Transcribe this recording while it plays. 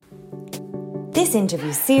This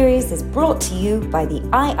interview series is brought to you by the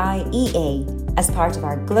IIEA as part of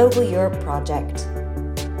our Global Europe project.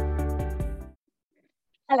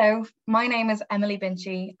 Hello, my name is Emily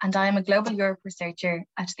Binchy and I am a Global Europe researcher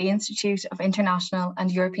at the Institute of International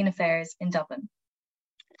and European Affairs in Dublin.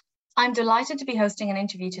 I'm delighted to be hosting an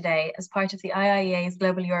interview today as part of the IIEA's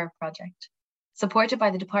Global Europe project, supported by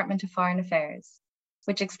the Department of Foreign Affairs,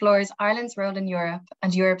 which explores Ireland's role in Europe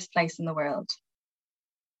and Europe's place in the world.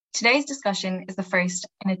 Today's discussion is the first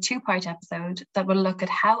in a two-part episode that will look at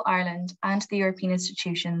how Ireland and the European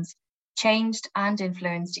institutions changed and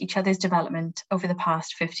influenced each other's development over the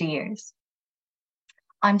past 50 years.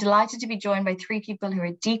 I'm delighted to be joined by three people who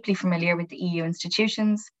are deeply familiar with the EU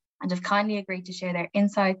institutions and have kindly agreed to share their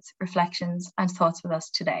insights, reflections, and thoughts with us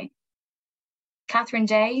today. Catherine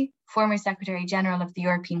Day, former Secretary General of the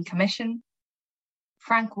European Commission,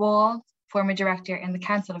 Frank Wall, former Director in the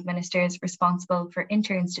Council of Ministers responsible for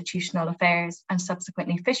interinstitutional affairs and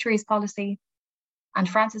subsequently fisheries policy, and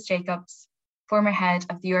Francis Jacobs, former head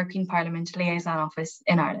of the European Parliament Liaison Office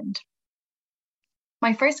in Ireland.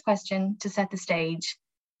 My first question to set the stage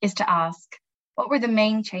is to ask, what were the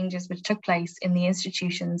main changes which took place in the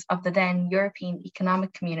institutions of the then European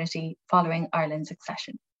Economic Community following Ireland's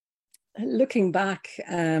accession? Looking back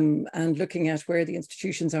and looking at where the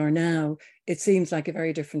institutions are now, it seems like a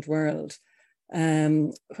very different world.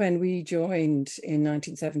 When we joined in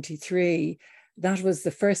 1973, that was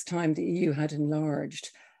the first time the EU had enlarged.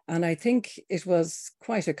 And I think it was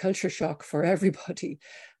quite a culture shock for everybody,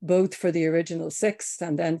 both for the original six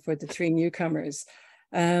and then for the three newcomers.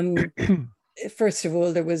 First of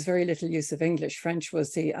all, there was very little use of English. French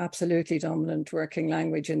was the absolutely dominant working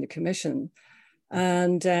language in the Commission.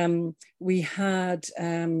 And we had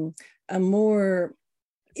a more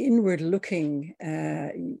inward-looking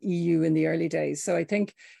EU in the early days. So I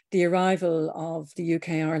think the arrival of the UK,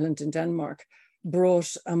 Ireland and Denmark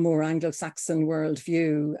brought a more Anglo-Saxon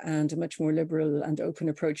worldview and a much more liberal and open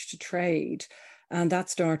approach to trade. And that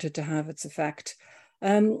started to have its effect.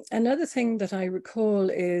 Another thing that I recall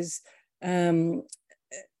is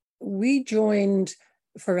we joined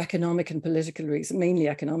for economic and political reasons, mainly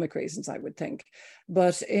economic reasons, I would think.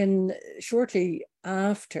 But shortly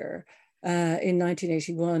after, in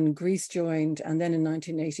 1981, Greece joined, and then in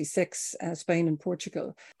 1986, Spain and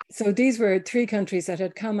Portugal. So these were three countries that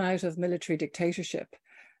had come out of military dictatorship.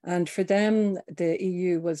 And for them, the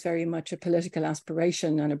EU was very much a political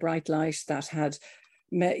aspiration and a bright light that had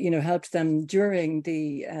helped them during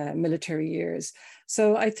the military years.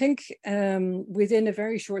 So I think within a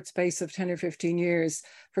very short space of 10 or 15 years,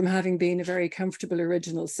 from having been a very comfortable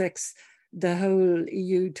original six, the whole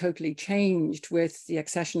EU totally changed with the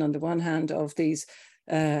accession on the one hand of these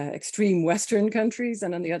extreme Western countries,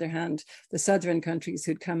 and on the other hand, the Southern countries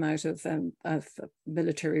who'd come out of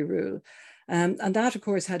military rule. And that, of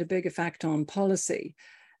course, had a big effect on policy.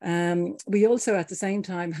 We also, at the same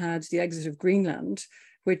time, had the exit of Greenland,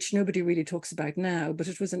 which nobody really talks about now, but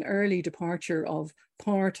it was an early departure of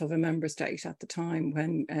part of a member state at the time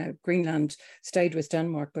when Greenland stayed with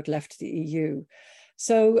Denmark but left the EU.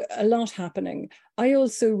 So a lot happening. I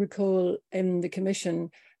also recall in the Commission,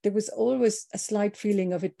 there was always a slight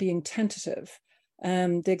feeling of it being tentative.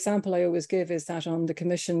 The example I always give is that on the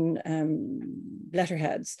Commission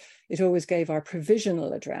letterheads, it always gave our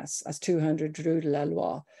provisional address as 200 Rue de la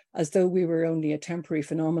Loi, as though we were only a temporary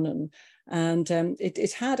phenomenon. And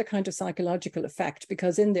it had a kind of psychological effect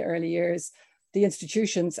because in the early years, the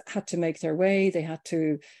institutions had to make their way, they had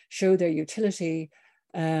to show their utility,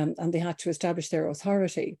 and they had to establish their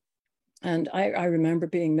authority. And I remember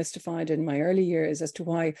being mystified in my early years as to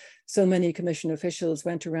why so many Commission officials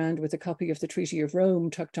went around with a copy of the Treaty of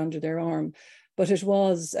Rome tucked under their arm. But it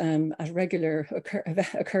was at regular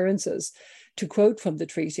occurrences, to quote from the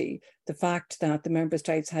treaty, the fact that the member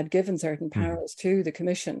states had given certain powers to the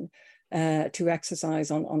Commission to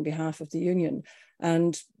exercise on behalf of the Union.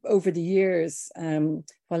 And over the years,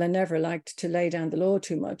 while I never liked to lay down the law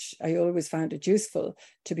too much, I always found it useful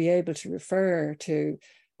to be able to refer to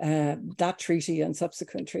that treaty and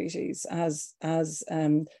subsequent treaties as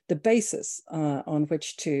the basis on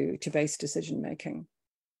which to base decision making.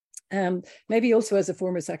 Maybe also as a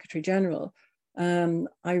former Secretary General,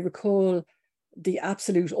 I recall the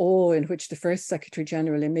absolute awe in which the first Secretary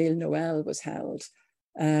General, Emile Noël, was held.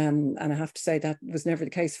 And I have to say that was never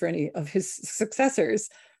the case for any of his successors,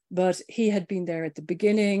 but he had been there at the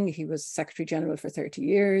beginning. He was Secretary General for 30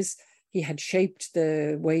 years. He had shaped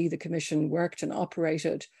the way the Commission worked and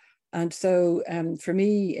operated. And so for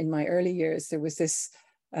me, in my early years, there was this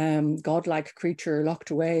godlike creature locked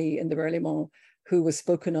away in the Berlaymont who was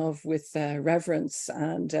spoken of with reverence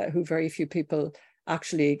and who very few people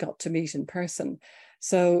actually got to meet in person.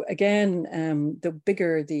 So again, the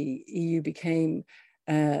bigger the EU became,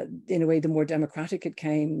 in a way, the more democratic it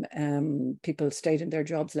came. People stayed in their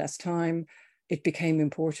jobs less time. It became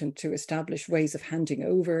important to establish ways of handing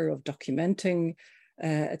over, of documenting,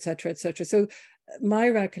 et cetera, et cetera. So my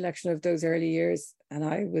recollection of those early years, and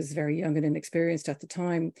I was very young and inexperienced at the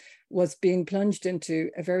time, was being plunged into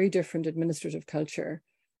a very different administrative culture,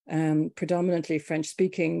 predominantly French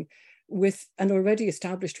speaking, with an already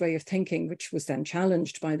established way of thinking, which was then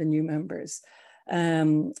challenged by the new members.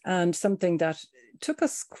 And something that took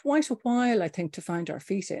us quite a while, I think, to find our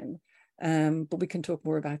feet in. But we can talk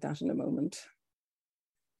more about that in a moment.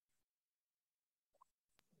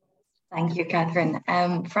 Thank you, Catherine.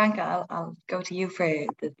 Franca, I'll go to you for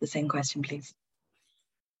the same question, please.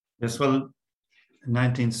 Yes, well, in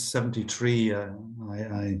 1973,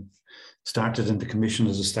 I started in the Commission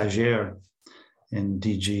as a stagiaire in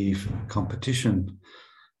DG competition.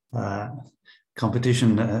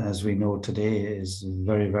 Competition, as we know today, is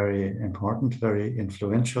very, very important, very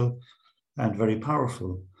influential, and very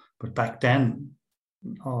powerful. But back then,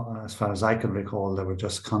 as far as I can recall, they were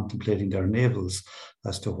just contemplating their navels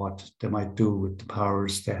as to what they might do with the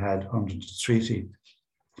powers they had under the treaty.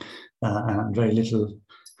 And very little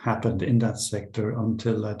happened in that sector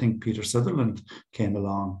until I think Peter Sutherland came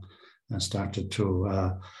along and started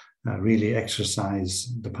to really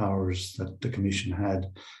exercise the powers that the Commission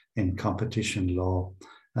had in competition law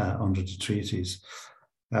under the treaties.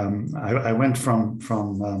 I went from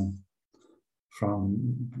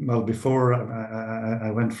before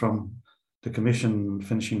I went from the Commission,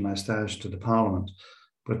 finishing my stage, to the Parliament.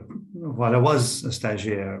 But while I was a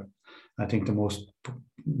stagiaire, I think the most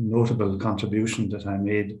notable contribution that I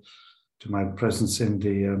made to my presence in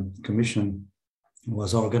the Commission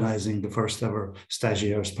was organising the first ever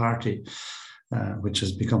Stagiaires Party, which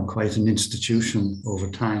has become quite an institution over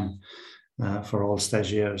time for all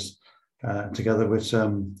stagiaires, together with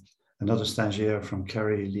another stagiaire from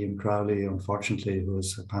Kerry, Liam Crowley, unfortunately, who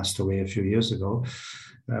has passed away a few years ago.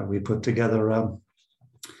 We put together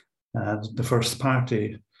the first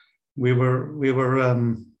party. We were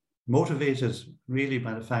motivated really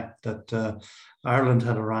by the fact that Ireland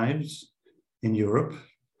had arrived in Europe.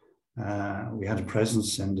 We had a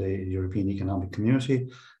presence in the European Economic Community,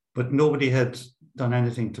 but nobody had done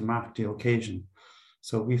anything to mark the occasion.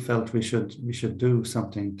 So we felt we should do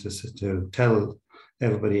something to tell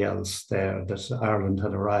everybody else there that Ireland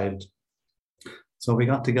had arrived. So we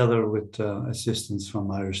got together with assistance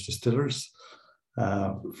from Irish distillers,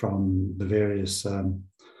 from the various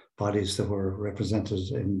bodies that were represented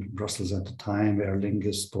in Brussels at the time: Aer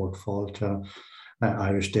Lingus, Bord Fáilte,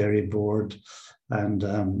 Irish Dairy Board, and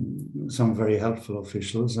some very helpful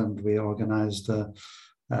officials. And we organised a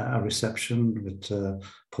reception with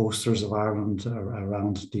posters of Ireland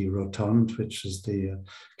around the Rotund, which is the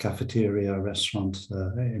cafeteria restaurant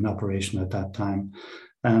in operation at that time.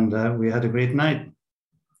 And we had a great night.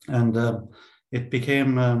 And it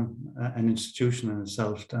became an institution in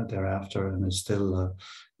itself thereafter, and is still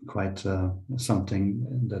quite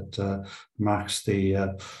something that marks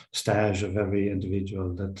the stage of every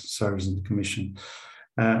individual that serves in the Commission.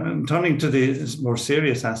 Turning to the more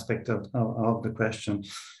serious aspect of the question,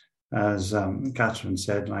 as Catherine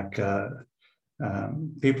said,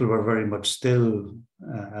 people were very much still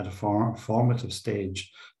at a formative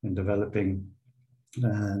stage in developing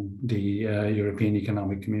the European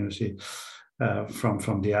Economic Community.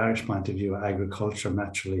 From the Irish point of view, agriculture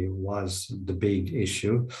naturally was the big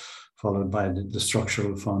issue, followed by the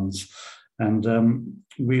structural funds. And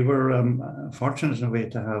we were fortunate in a way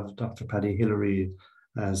to have Dr. Paddy Hillery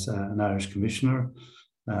as an Irish commissioner.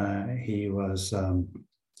 He was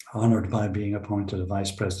honoured by being appointed a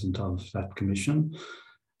vice president of that commission.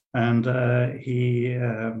 And he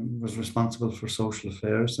was responsible for social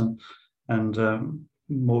affairs, and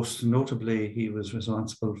most notably, he was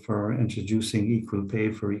responsible for introducing equal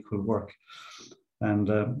pay for equal work. And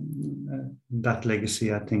that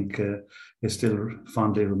legacy, I think, is still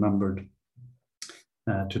fondly remembered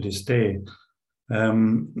to this day.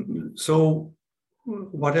 So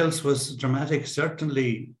what else was dramatic?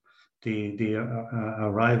 Certainly the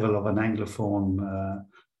arrival of an Anglophone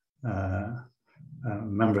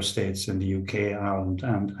member states in the UK, Ireland,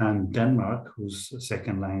 and Denmark, whose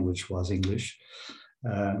second language was English.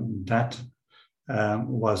 That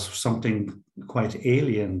was something quite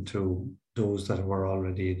alien to those that were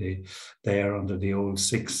already there under the old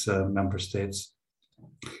 6 member states.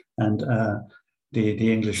 And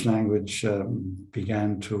the English language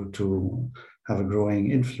began to have a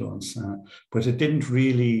growing influence, but it didn't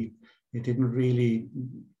really,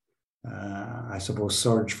 I suppose,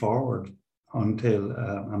 surge forward until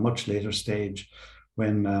a much later stage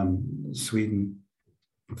when Sweden,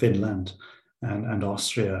 Finland, and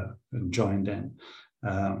Austria joined in.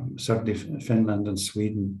 Certainly Finland and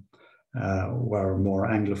Sweden were more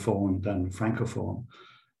Anglophone than Francophone.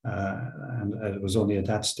 And it was only at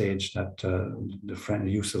that stage that the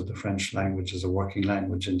use of the French language as a working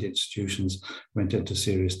language in the institutions went into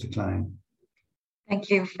serious decline. Thank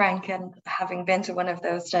you, Frank. And having been to one of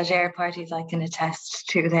those stagiaire parties, I can attest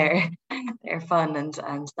to their fun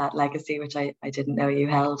and that legacy, which I didn't know you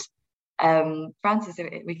held. Francis,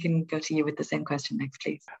 we can go to you with the same question next,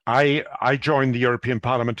 please. I joined the European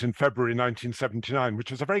Parliament in February 1979, which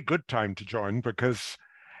was a very good time to join because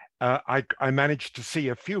I managed to see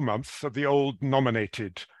a few months of the old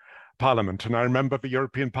nominated Parliament. And I remember the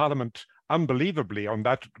European Parliament, unbelievably, on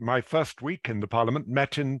that my first week in the Parliament,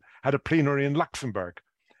 had a plenary in Luxembourg,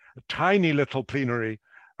 a tiny little plenary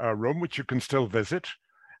room, which you can still visit.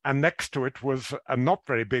 And next to it was a not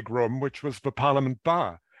very big room, which was the Parliament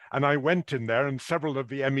bar. And I went in there and several of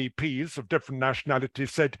the MEPs of different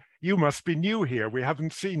nationalities said, "You must be new here, we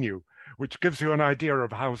haven't seen you," which gives you an idea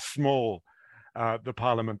of how small the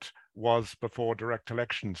Parliament was before direct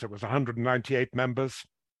elections. It was 198 members.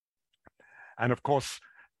 And of course,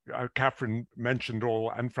 Catherine mentioned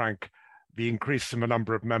and Frank, the increase in the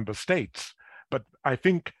number of member states. But I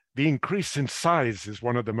think the increase in size is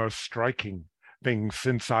one of the most striking things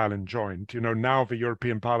since Ireland joined. You know, now the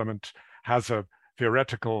European Parliament has a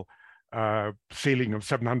theoretical ceiling of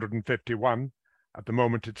 751. At the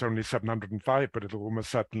moment, it's only 705, but it'll almost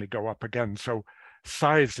certainly go up again. So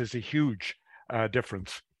size is a huge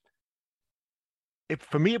difference.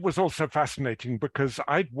 For me, it was also fascinating because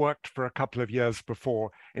I'd worked for a couple of years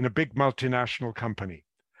before in a big multinational company,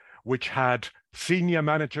 which had senior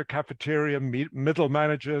manager cafeteria, middle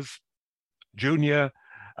managers, junior,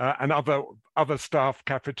 and other staff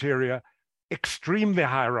cafeteria, extremely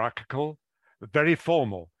hierarchical, very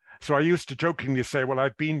formal. So I used to jokingly say, well,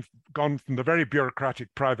 I've gone from the very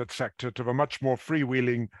bureaucratic private sector to the much more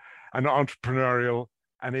freewheeling and entrepreneurial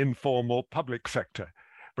and informal public sector.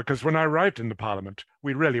 Because when I arrived in the Parliament,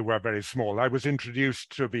 we really were very small. I was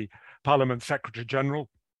introduced to the Parliament Secretary General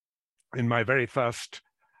in my very first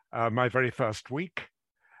week.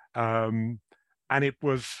 And it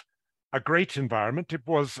was a great environment. It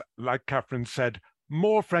was, like Catherine said,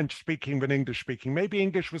 more French-speaking than English-speaking. Maybe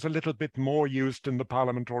English was a little bit more used in the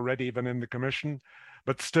Parliament already than in the Commission,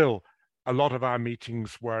 but still, a lot of our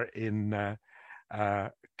meetings were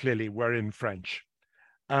clearly in French.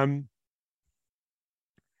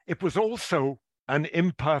 It was also an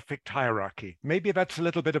imperfect hierarchy. Maybe that's a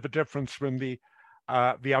little bit of a difference from the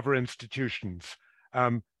other institutions.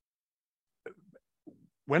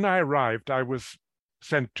 When I arrived, I was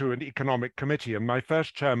sent to an economic committee, and my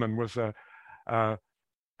first chairman was a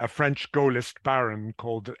French Gaullist baron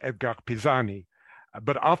called Edgar Pisani.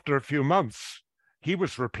 But after a few months, he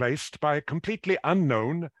was replaced by a completely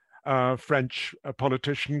unknown French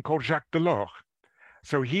politician called Jacques Delors.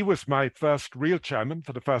 So he was my first real chairman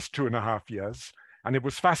for the first 2.5 years, and it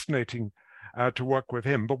was fascinating to work with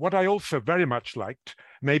him. But what I also very much liked,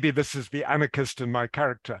 maybe this is the anarchist in my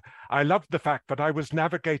character, I loved the fact that I was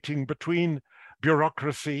navigating between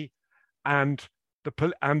bureaucracy and the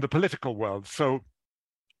political world. So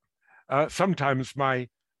sometimes my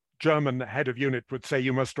German head of unit would say,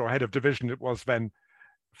 or head of division it was then,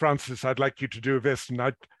 "Francis, I'd like you to do this." And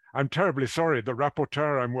I'm terribly sorry, the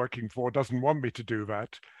rapporteur I'm working for doesn't want me to do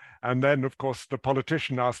that. And then, of course, the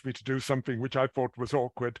politician asked me to do something which I thought was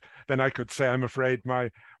awkward. Then I could say, "I'm afraid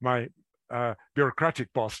my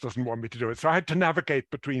bureaucratic boss doesn't want me to do it." So I had to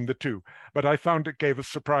navigate between the two. But I found it gave us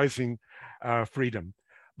surprising freedom.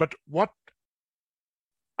 But what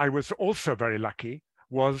I was also very lucky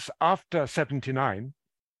was after 79,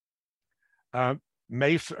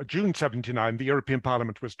 June 79, the European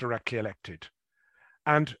Parliament was directly elected.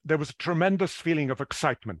 And there was a tremendous feeling of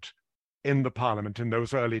excitement in the Parliament in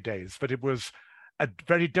those early days, that it was a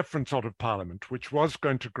very different sort of Parliament, which was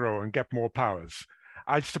going to grow and get more powers.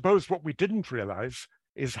 I suppose what we didn't realize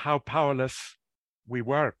is how powerless we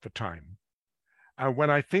were at the time. When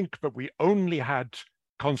I think that we only had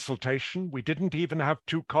consultation, we didn't even have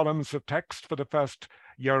 2 columns of text for the first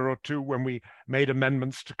year or two when we made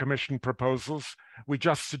amendments to Commission proposals. We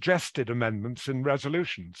just suggested amendments in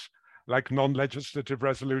resolutions, like non-legislative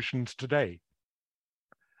resolutions today.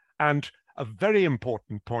 And a very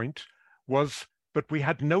important point was that we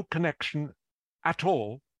had no connection at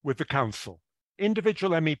all with the Council.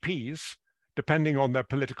 Individual MEPs, depending on their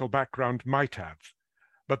political background, might have,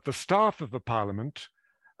 but the staff of the Parliament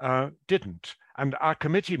didn't. And our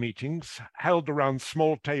committee meetings, held around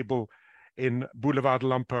small table in Boulevard de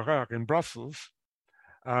l'Empereur in Brussels,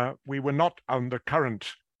 we were not on the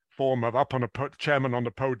current form of up on a chairman on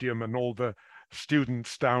the podium and all the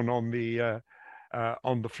students down on the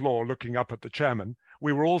floor looking up at the chairman.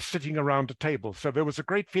 We were all sitting around a table. So there was a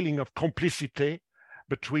great feeling of complicité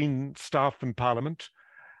between staff and Parliament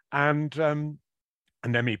and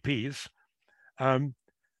MEPs. And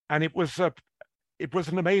it was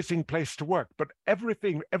an amazing place to work. But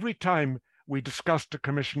every time we discussed a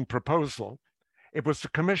Commission proposal, it was the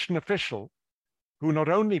Commission official who not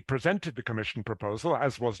only presented the Commission proposal,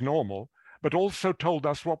 as was normal, but also told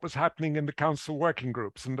us what was happening in the Council working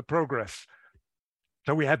groups and the progress.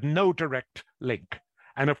 So we had no direct link.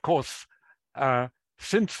 And of course,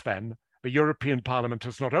 since then, the European Parliament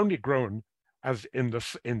has not only grown as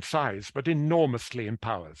in size, but enormously in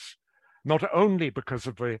powers, not only because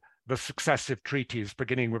of the successive treaties,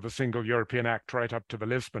 beginning with the Single European Act right up to the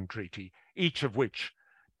Lisbon Treaty, each of which,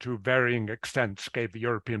 to varying extents, gave the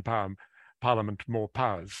European Parliament more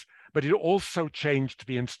powers, but it also changed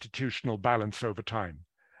the institutional balance over time.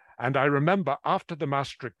 And I remember after the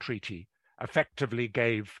Maastricht Treaty effectively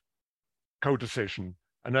gave codecision,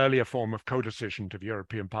 an earlier form of codecision, to the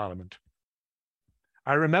European Parliament,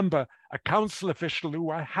 I remember a council official who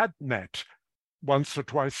I had met once or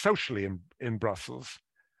twice socially in Brussels,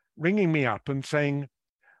 ringing me up and saying,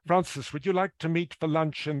 "Francis, would you like to meet for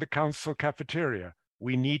lunch in the council cafeteria?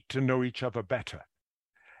 We need to know each other better."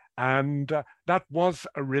 And that was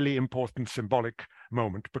a really important symbolic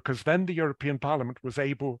moment, because then the European Parliament was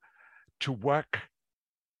able to work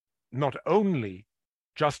not only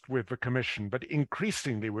just with the Commission, but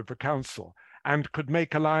increasingly with the Council, and could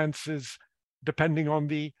make alliances depending on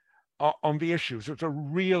the issues. It was a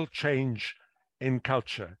real change in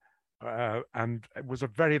culture, and it was a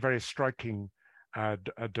very, very striking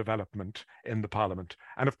development in the Parliament.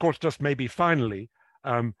 And of course, just maybe finally,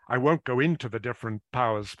 I won't go into the different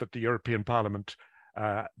powers that the European Parliament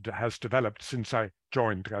has developed since I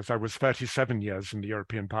joined, as I was 37 years in the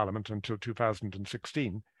European Parliament until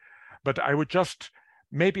 2016. But I would just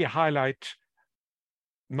maybe highlight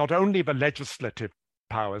not only the legislative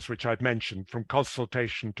powers, which I'd mentioned, from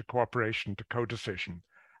consultation to cooperation to codecision,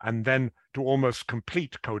 and then to almost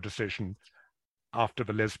complete codecision after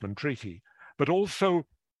the Lisbon Treaty, but also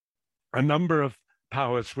a number of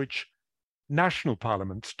powers which national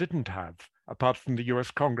parliaments didn't have, apart from the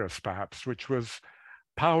US Congress perhaps, which was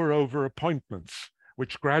power over appointments,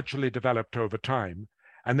 which gradually developed over time.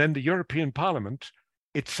 And then the European Parliament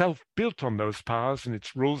itself built on those powers in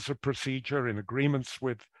its rules of procedure, in agreements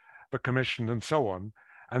with the Commission and so on,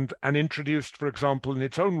 and introduced, for example, in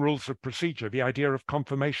its own rules of procedure, the idea of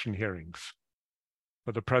confirmation hearings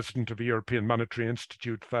for the President of the European Monetary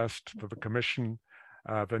Institute first, for the Commission,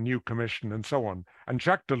 the new Commission, and so on. And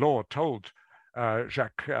Jacques Delors told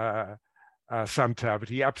Jacques Santer that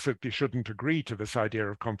he absolutely shouldn't agree to this idea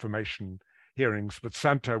of confirmation hearings, but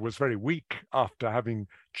Santer was very weak after having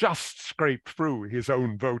just scraped through his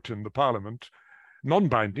own vote in the Parliament,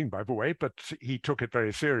 non-binding, by the way, but he took it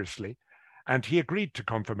very seriously, and he agreed to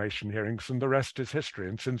confirmation hearings, and the rest is history.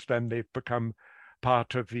 And since then, they've become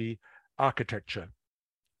part of the architecture.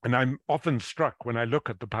 And I'm often struck when I look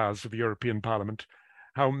at the powers of the European Parliament,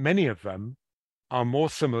 how many of them are more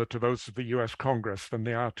similar to those of the US Congress than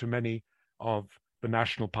they are to many of the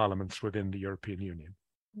national parliaments within the European Union.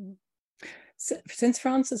 Since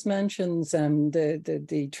Francis mentions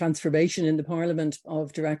the transformation in the Parliament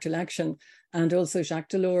of direct election, and also Jacques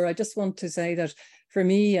Delors, I just want to say that for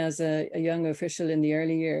me, as a young official in the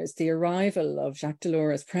early years, the arrival of Jacques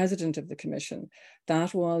Delors as president of the Commission,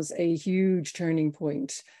 that was a huge turning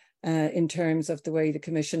point in terms of the way the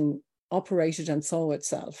Commission operated and saw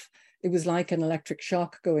itself. It was like an electric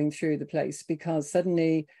shock going through the place, because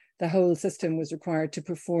suddenly the whole system was required to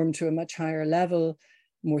perform to a much higher level,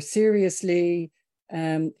 more seriously.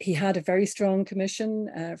 He had a very strong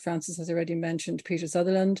commission. Francis has already mentioned Peter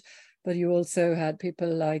Sutherland, but you also had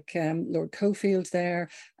people like Lord Cockfield there.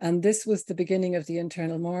 And this was the beginning of the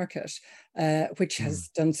internal market, which has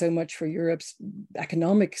done so much for Europe's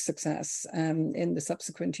economic success in the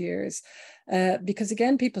subsequent years. Because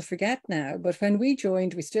again, people forget now, but when we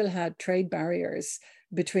joined, we still had trade barriers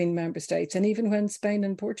between member states. And even when Spain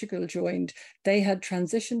and Portugal joined, they had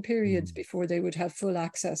transition periods before they would have full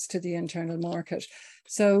access to the internal market.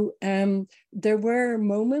 So there were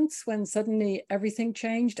moments when suddenly everything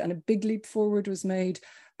changed and a big leap forward was made.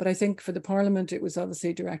 But I think for the Parliament, it was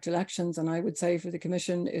obviously direct elections. And I would say for the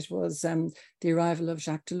Commission, it was the arrival of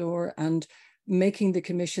Jacques Delors and making the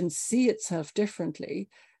Commission see itself differently.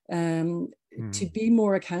 to be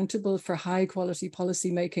more accountable for high quality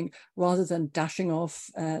policy making rather than dashing off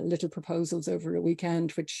little proposals over a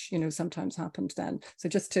weekend, which, you know, sometimes happened then. So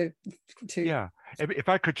just to yeah, if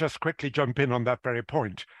I could just quickly jump in on that very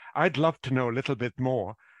point, I'd love to know a little bit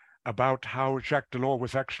more about how Jacques Delors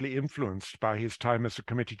was actually influenced by his time as a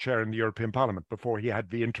committee chair in the European Parliament before he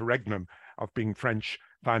had the interregnum of being French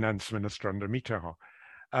finance minister under Mitterrand.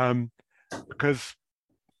 Because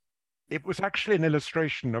it was actually an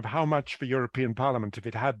illustration of how much the European Parliament, if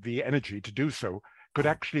it had the energy to do so, could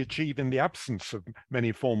actually achieve in the absence of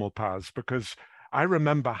many formal powers. Because I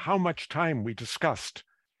remember how much time we discussed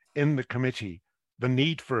in the committee the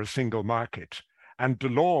need for a single market. And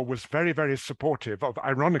Delors was very, very supportive of,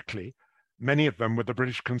 ironically, many of them were the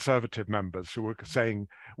British Conservative members who were saying,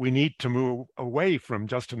 we need to move away from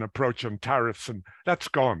just an approach on tariffs, and that's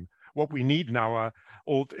gone. What we need now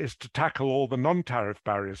is to tackle all the non-tariff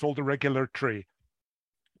barriers, all the regulatory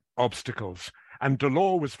obstacles. And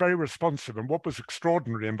Delors was very responsive. And what was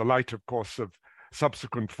extraordinary in the light, of course, of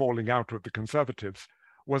subsequent falling out with the Conservatives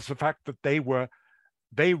was the fact that they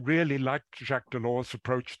really liked Jacques Delors'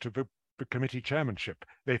 approach to the committee chairmanship.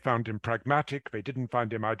 They found him pragmatic, they didn't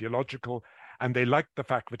find him ideological, and they liked the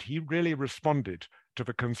fact that he really responded to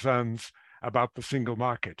the concerns about the single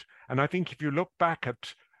market. And I think if you look back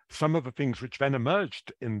at some of the things which then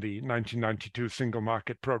emerged in the 1992 single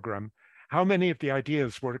market program, how many of the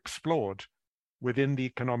ideas were explored within the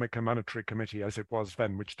Economic and Monetary Committee, as it was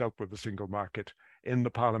then, which dealt with the single market in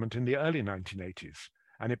the Parliament in the early 1980s.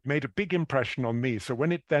 And it made a big impression on me. So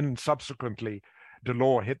when it then subsequently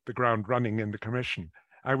Delors hit the ground running in the Commission,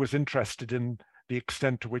 I was interested in the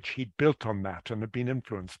extent to which he'd built on that and had been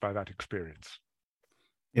influenced by that experience.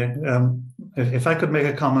 Yeah, if I could make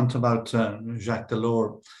a comment about Jacques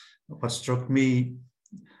Delors, what struck me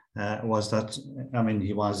was that, I mean,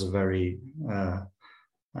 he was a very,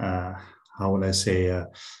 how would I say,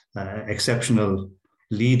 exceptional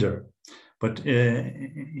leader, but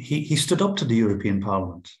he stood up to the European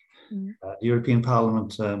Parliament. The European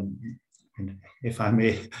Parliament, if I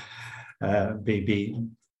may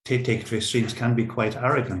take it to extremes, can be quite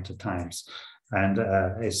arrogant at times,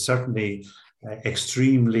 and is certainly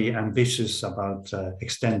extremely ambitious about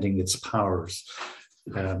extending its powers.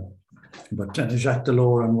 But Jacques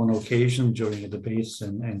Delors, on one occasion during a debate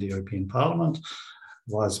in the European Parliament,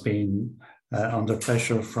 was being under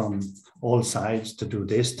pressure from all sides to do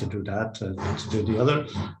this, to do that, to do the other.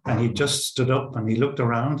 And he just stood up and he looked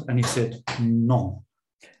around and he said, no,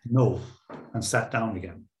 and sat down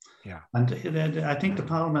again. Yeah. And I think the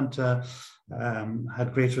Parliament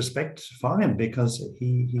had great respect for him because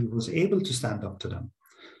he was able to stand up to them.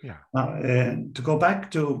 Yeah. Now, to go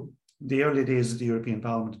back to the early days of the European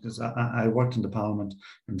Parliament, because I worked in the Parliament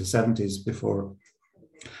in the 70s before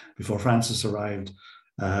Francis arrived,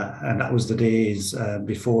 and that was the days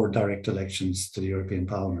before direct elections to the European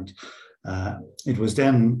Parliament. It was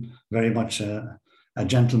then very much a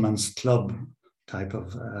gentleman's club type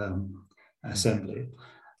of assembly.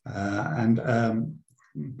 And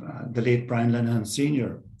the late Brian Lenihan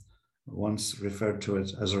Sr. once referred to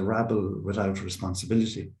it as a rabble without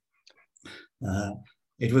responsibility.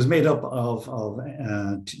 It was made up of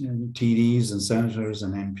TDs and senators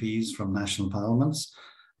and MPs from national parliaments,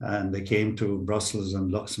 and they came to Brussels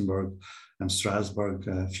and Luxembourg and Strasbourg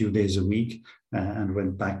a few days a week and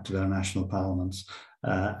went back to their national parliaments.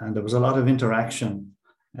 And there was a lot of interaction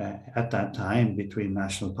at that time between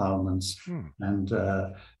national parliaments and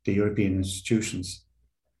the European institutions.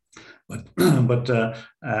 But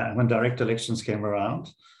when direct elections came around,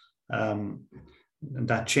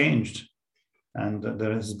 that changed. And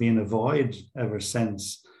there has been a void ever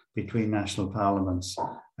since between national parliaments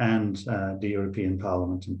and the European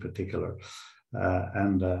Parliament in particular.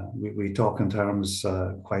 We talk in terms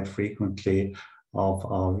quite frequently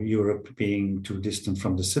of Europe being too distant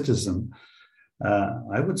from the citizen.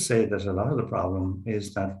 I would say that a lot of the problem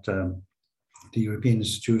is that the European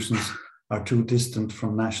institutions are too distant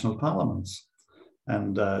from national parliaments.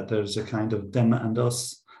 And there's a kind of them and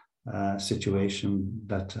us situation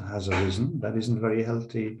that has arisen that isn't very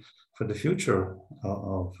healthy for the future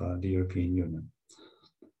of the European Union.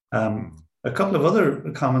 A couple of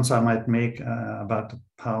other comments I might make about the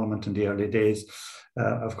Parliament in the early days.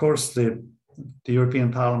 Of course, the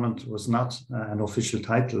European Parliament was not an official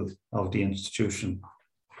title of the institution.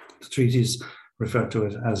 The treaties refer to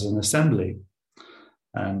it as an assembly.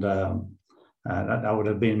 And that would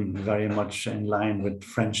have been very much in line with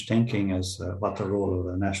French thinking as what the role of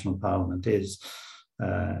a national parliament is.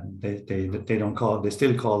 They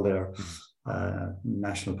still call their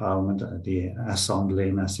national parliament the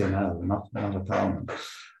Assemblée Nationale, not a parliament.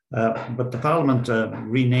 But the Parliament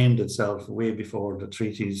renamed itself way before the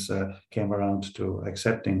treaties came around to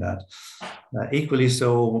accepting that. Equally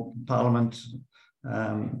so, Parliament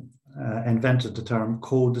invented the term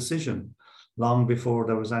co-decision long before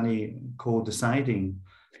there was any co-deciding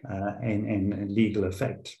in legal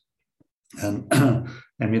effect. And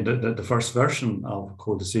I mean, the first version of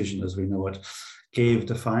co-decision, as we know it, gave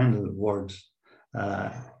the final word.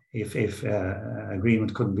 If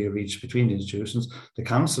agreement couldn't be reached between the institutions, the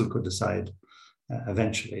Council could decide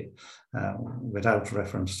eventually without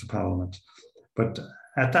reference to Parliament. But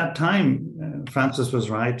at that time, Francis was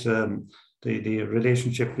right. The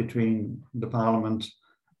relationship between the Parliament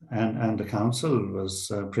and the Council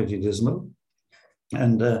was pretty dismal.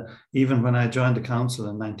 And even when I joined the Council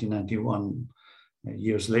in 1991,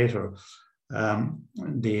 years later,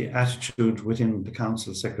 the attitude within the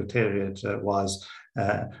Council Secretariat was,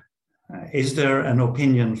 is there an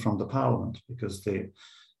opinion from the Parliament? Because the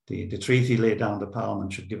treaty laid down the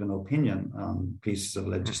Parliament should give an opinion on pieces of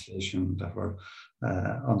legislation that were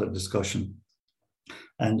under discussion.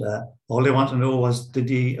 And all they want to know was, did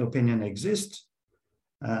the opinion exist?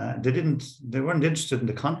 They weren't interested in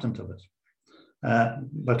the content of it.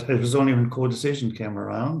 But it was only when co-decision came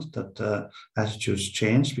around that attitudes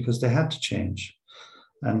changed, because they had to change.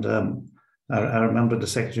 And I remember the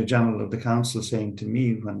Secretary General of the Council saying to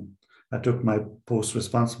me when I took my post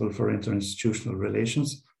responsible for interinstitutional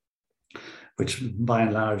relations, which by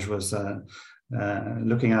and large was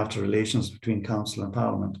looking after relations between Council and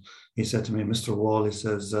Parliament, he said to me, Mr. Wall, he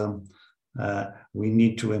says, we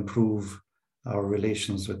need to improve our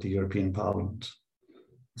relations with the European Parliament.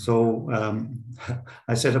 So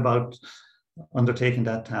I set about undertaking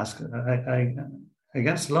that task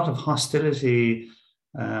against a lot of hostility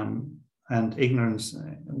and ignorance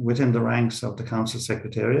within the ranks of the Council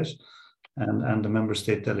Secretariat and the member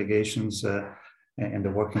state delegations in the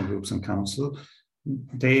working groups and Council.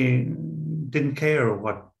 They didn't care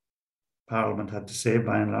what Parliament had to say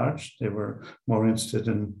by and large. They were more interested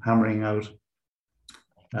in hammering out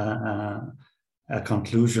a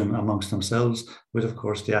conclusion amongst themselves, with, of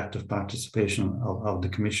course, the active participation of the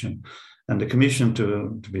Commission. And the Commission,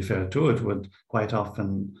 to be fair to it, would quite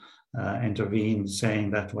often intervene,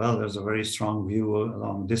 saying that, well, there's a very strong view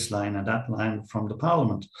along this line and that line from the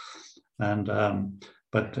Parliament. And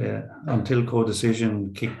but until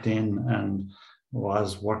co-decision kicked in and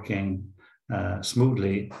was working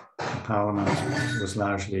smoothly, Parliament was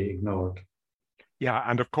largely ignored. Yeah,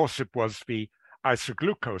 and of course it was the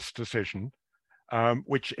isoglucose decision,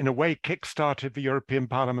 which in a way kick-started the European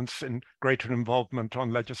Parliament's greater involvement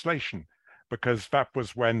on legislation, because that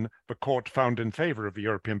was when the court found in favor of the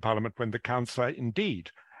European Parliament, when the Council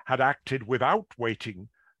indeed had acted without waiting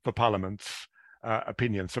for Parliament's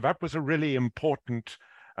opinion. So that was a really important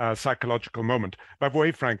psychological moment. By the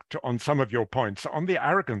way, Frank, on some of your points, on the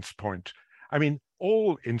arrogance point, I mean,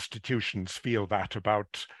 all institutions feel that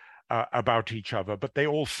about each other, but they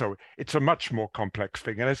also, it's a much more complex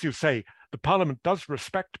thing. And as you say, the Parliament does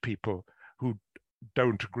respect people who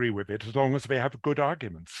don't agree with it as long as they have good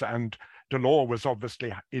arguments. And Delors was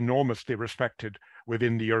obviously enormously respected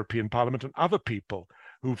within the European Parliament, and other people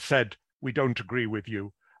who've said, we don't agree with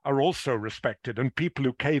you, are also respected. And people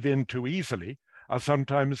who cave in too easily are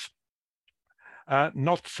sometimes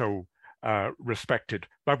not so respected.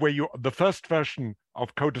 But where the first version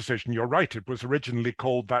of co-decision, you're right, it was originally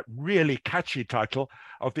called that really catchy title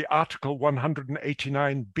of the Article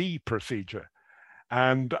 189B procedure.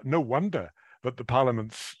 And no wonder that the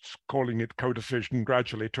Parliament's calling it co-decision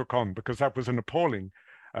gradually took on, because that was an appalling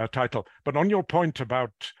title. But on your point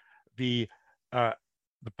about the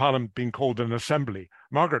Parliament being called an assembly,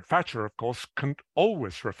 Margaret Thatcher, of course,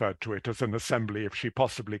 always referred to it as an assembly if she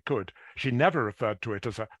possibly could. She never referred to it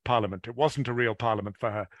as a parliament. It wasn't a real parliament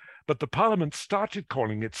for her. But the Parliament started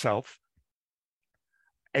calling itself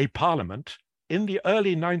a parliament in the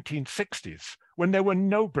early 1960s, when there were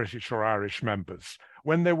no British or Irish members,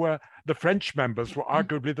 when the French members were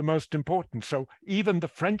arguably the most important. So even the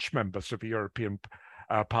French members of the European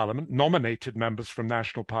Parliament, nominated members from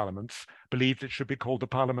national parliaments, believed it should be called a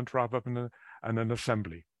parliament rather than an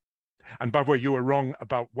assembly. And by the way, you were wrong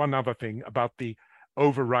about one other thing, about the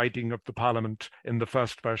overriding of the Parliament in the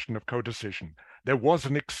first version of co-decision. There was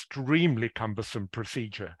an extremely cumbersome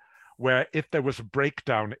procedure where, if there was a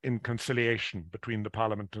breakdown in conciliation between the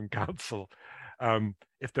Parliament and Council, the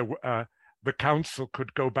Council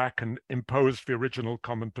could go back and impose the original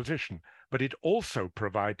common position. But it also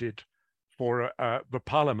provided for the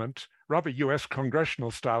Parliament, rather US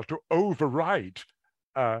congressional style, to override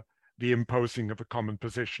the imposing of a common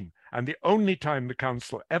position. And the only time the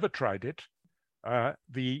Council ever tried it,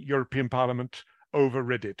 the European Parliament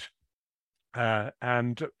overrid it.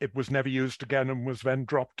 And it was never used again and was then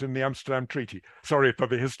dropped in the Amsterdam Treaty. Sorry for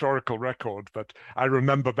the historical record, but I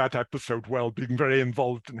remember that episode well, being very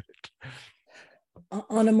involved in it.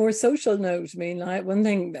 On a more social note, I mean, one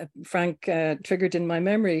thing that Frank triggered in my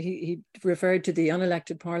memory, he referred to the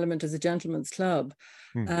unelected parliament as a gentleman's club.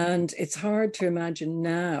 And it's hard to imagine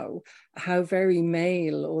now how very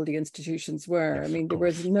male all the institutions were. Yes, I mean, there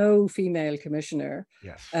was no female commissioner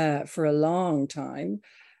for a long time.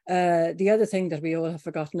 The other thing that we all have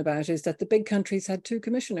forgotten about is that the big countries had 2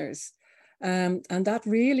 commissioners. And that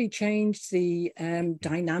really changed the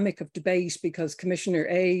dynamic of debate, because Commissioner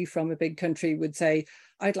A from a big country would say,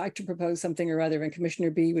 I'd like to propose something or other, and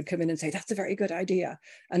Commissioner B would come in and say, that's a very good idea.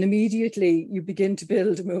 And immediately you begin to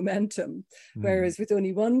build a momentum. Whereas with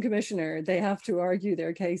only one commissioner, they have to argue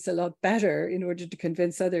their case a lot better in order to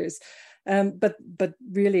convince others. But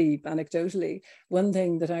really, anecdotally, one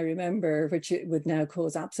thing that I remember, which it would now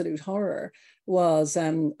cause absolute horror, was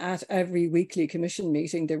at every weekly commission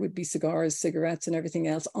meeting, there would be cigars, cigarettes, and everything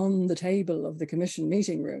else on the table of the commission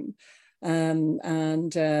meeting room.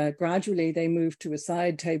 Gradually they moved to a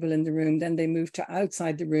side table in the room, then they moved to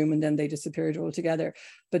outside the room, and then they disappeared altogether.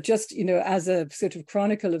 But just, you know, as a sort of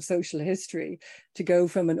chronicle of social history, to go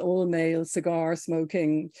from an all-male cigar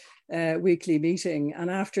smoking weekly meeting,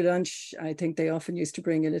 and after lunch, I think they often used to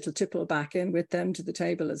bring a little tipple back in with them to the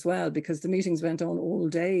table as well, because the meetings went on all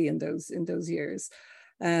day in those years.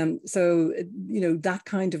 So, you know, that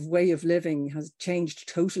kind of way of living has changed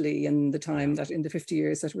totally in the time that, in the 50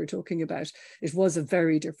 years that we're talking about. It was a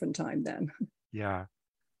very different time then. Yeah.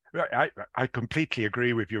 I completely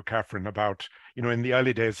agree with you, Catherine, about, you know, in the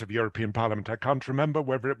early days of European Parliament, I can't remember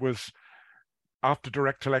whether it was after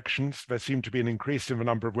direct elections, there seemed to be an increase in the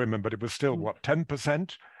number of women, but it was still, what,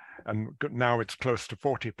 10%? And now it's close to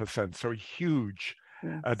 40%. So a huge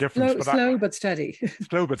difference. Slow but steady.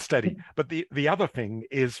 Slow but steady. But the other thing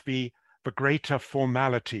is the greater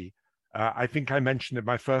formality. I think I mentioned in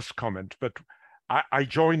my first comment, but I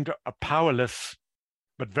joined a powerless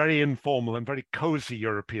but very informal and very cozy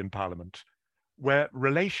European Parliament, where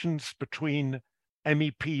relations between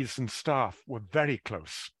MEPs and staff were very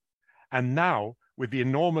close. And now, with the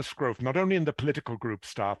enormous growth, not only in the political group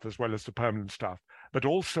staff as well as the permanent staff, but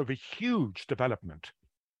also the huge development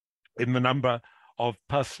in the number of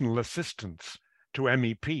personal assistants to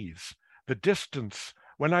MEPs, the distance,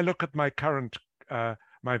 when I look at my current,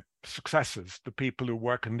 my successors, the people who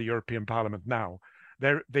work in the European Parliament now,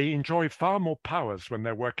 they enjoy far more powers when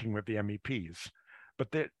they're working with the MEPs, but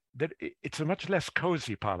it's a much less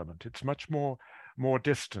cozy Parliament. It's much more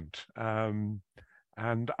distant.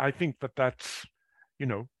 And I think that's, you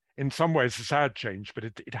know, in some ways a sad change, but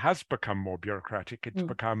it has become more bureaucratic. It's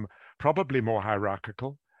become probably more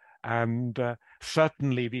hierarchical. And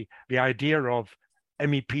certainly the idea of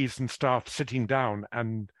MEPs and staff sitting down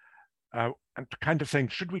and kind of saying,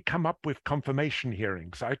 should we come up with confirmation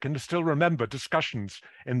hearings? I can still remember discussions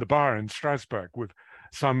in the bar in Strasbourg with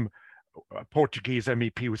some Portuguese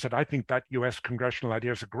MEP who said, I think that US congressional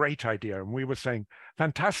idea is a great idea. And we were saying,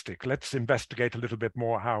 fantastic, let's investigate a little bit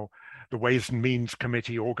more how the Ways and Means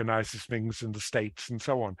Committee organizes things in the States and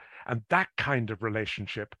so on. And that kind of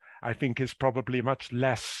relationship, I think, is probably much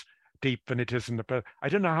less deep than it is in the... I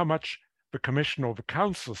don't know how much the Commission or the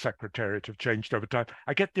Council Secretariat have changed over time.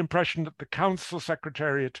 I get the impression that the Council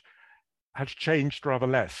Secretariat has changed rather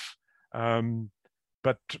less.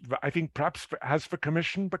 But I think perhaps has the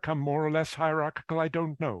Commission become more or less hierarchical? I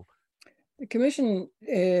don't know. The Commission,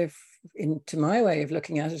 to my way of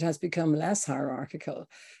looking at it, has become less hierarchical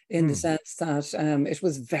in the sense that it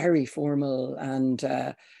was very formal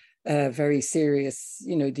and very serious,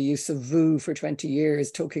 you know, the use of vous for 20 years,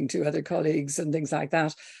 talking to other colleagues and things like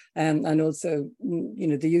that. And also, you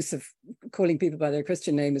know, the use of calling people by their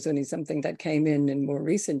Christian name is only something that came in more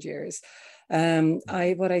recent years.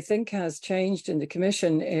 What I think has changed in the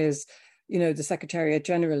Commission is, you know, the Secretariat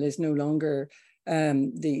General is no longer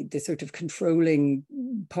the sort of controlling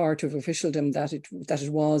part of officialdom that it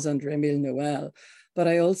was under Emile Noël. But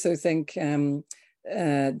I also think the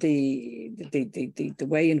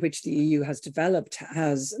way in which the EU has developed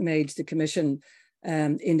has made the Commission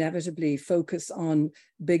inevitably focus on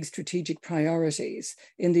big strategic priorities.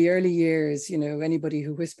 In the early years, you know, anybody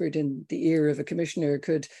who whispered in the ear of a commissioner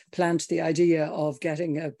could plant the idea of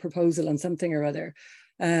getting a proposal on something or other.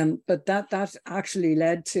 But that actually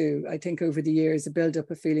led to, I think, over the years, a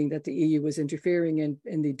build-up of feeling that the EU was interfering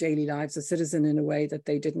in the daily lives of citizens in a way that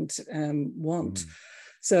they didn't want.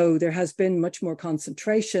 So there has been much more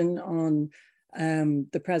concentration on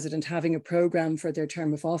the president having a program for their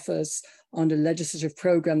term of office, on a legislative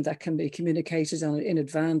program that can be communicated on in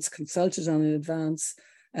advance, consulted on in advance.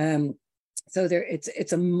 So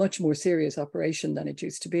it's a much more serious operation than it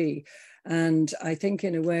used to be. And I think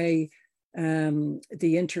in a way,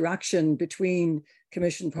 the interaction between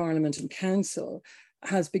Commission, Parliament and Council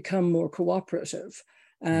has become more cooperative.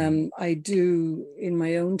 I do, in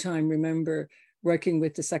my own time, remember working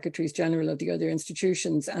with the Secretaries General of the other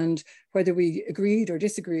institutions, and whether we agreed or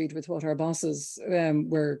disagreed with what our bosses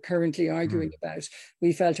were currently arguing about,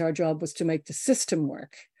 we felt our job was to make the system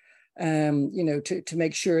work. To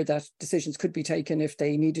make sure that decisions could be taken if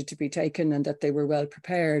they needed to be taken, and that they were well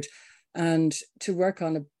prepared, and to work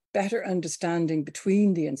on a better understanding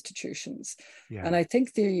between the institutions. Yeah. And I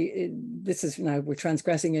think this is now, we're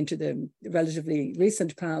transgressing into the relatively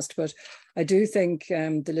recent past, but I do think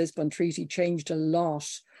the Lisbon Treaty changed a lot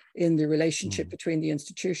in the relationship between the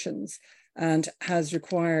institutions, and has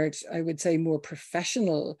required, I would say, more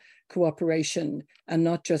professional cooperation and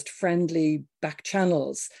not just friendly back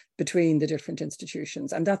channels between the different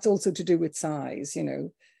institutions. And that's also to do with size,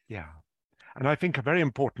 Yeah. And I think a very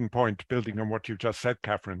important point, building on what you just said,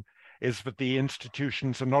 Catherine, is that the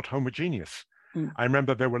institutions are not homogeneous. I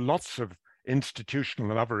remember there were lots of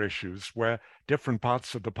institutional and other issues where different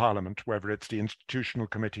parts of the Parliament, whether it's the institutional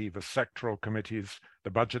committee, the sectoral committees, the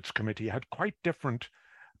budgets committee, had quite different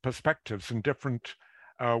perspectives and different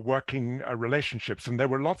working relationships. And there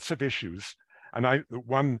were lots of issues. And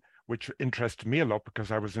one which interested me a lot,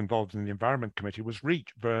 because I was involved in the Environment Committee, was REACH,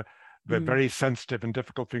 the very sensitive and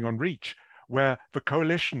difficult thing on REACH, where the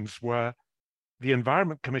coalitions were the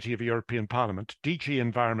Environment Committee of the European Parliament, DG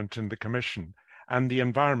Environment in the Commission, and the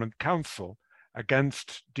Environment Council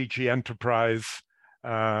against DG Enterprise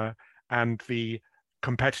and the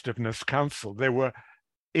Competitiveness Council. There were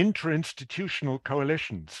interinstitutional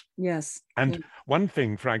coalitions. Yes. And one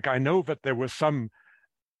thing, Frank, I know that there were some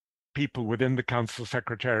people within the Council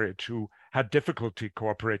Secretariat who had difficulty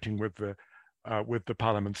cooperating with the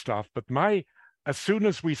Parliament staff, but as soon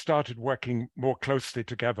as we started working more closely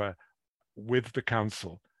together with the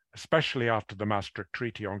Council, especially after the Maastricht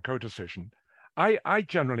Treaty on co-decision, I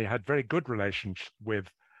generally had very good relations with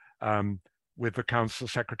the Council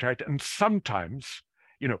Secretariat. And sometimes,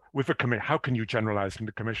 with the committee, how can you generalize in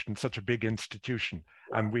the Commission, such a big institution?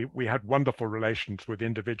 And we had wonderful relations with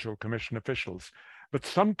individual Commission officials. But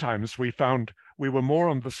sometimes we found we were more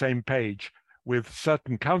on the same page with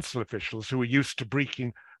certain Council officials who were used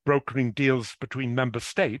to brokering deals between member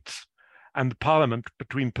states and Parliament,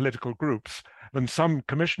 between political groups, than some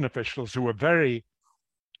Commission officials who were very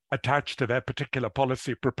attached to their particular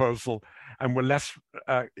policy proposal and were less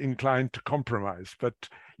inclined to compromise. But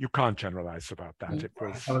you can't generalize about that. It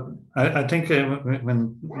was. I think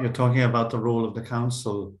when you're talking about the role of the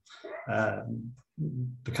Council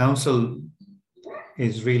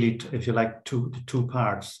is really, if you like, two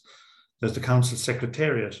parts. There's the Council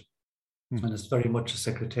Secretariat, and it's very much a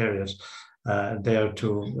secretariat there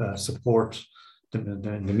to support the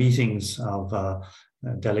meetings of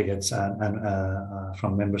delegates and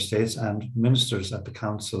from member states and ministers at the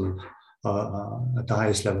Council, at the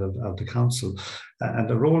highest level of the Council. And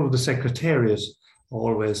the role of the Secretariat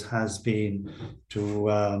always has been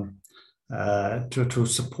to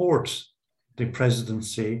support the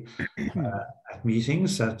presidency at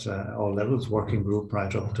meetings at all levels, working group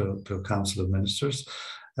right up to Council of Ministers,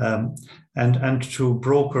 and to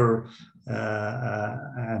broker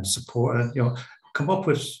and support, come up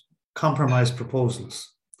with compromise proposals.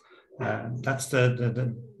 That's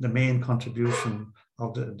the main contribution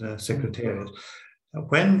of the Secretariat.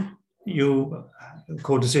 When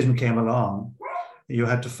co-decision came along, you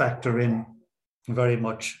had to factor in very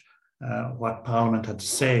much what Parliament had to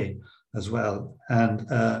say as well. And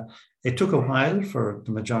it took a while for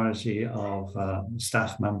the majority of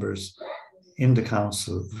staff members in the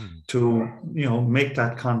Council to make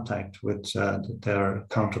that contact with their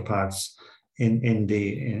counterparts in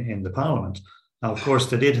the Parliament. Now, of course,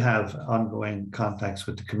 they did have ongoing contacts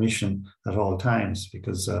with the Commission at all times,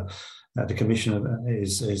 because the Commission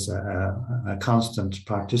is a constant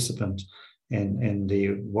participant in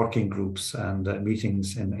the working groups and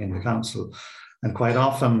meetings in the Council. And quite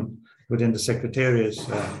often within the Secretariat,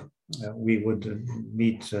 we would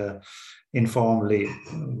meet informally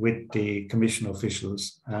with the Commission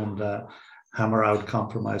officials and hammer out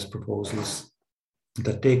compromise proposals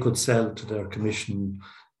that they could sell to their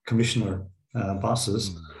commissioner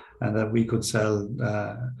bosses, and that we could sell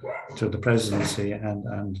to the presidency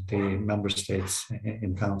and the member states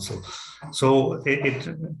in Council. So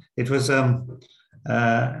it was a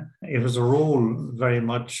role very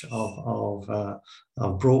much of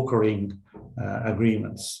brokering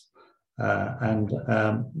agreements. And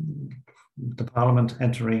the Parliament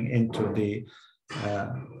entering into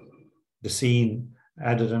the scene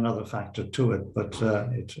added another factor to it, but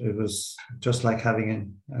it was just like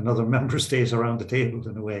having another member state around the table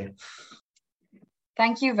in a way.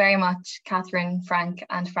 Thank you very much, Catherine, Frank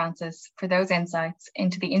and Francis, for those insights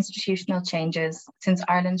into the institutional changes since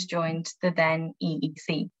Ireland joined the then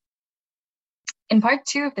EEC. In part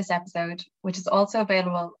 2 of this episode, which is also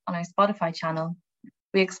available on our Spotify channel,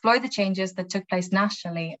 we explore the changes that took place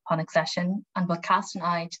nationally upon accession and will cast an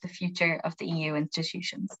eye to the future of the EU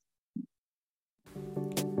institutions.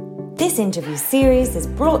 This interview series is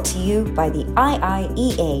brought to you by the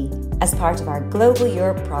IIEA as part of our Global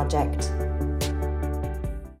Europe project.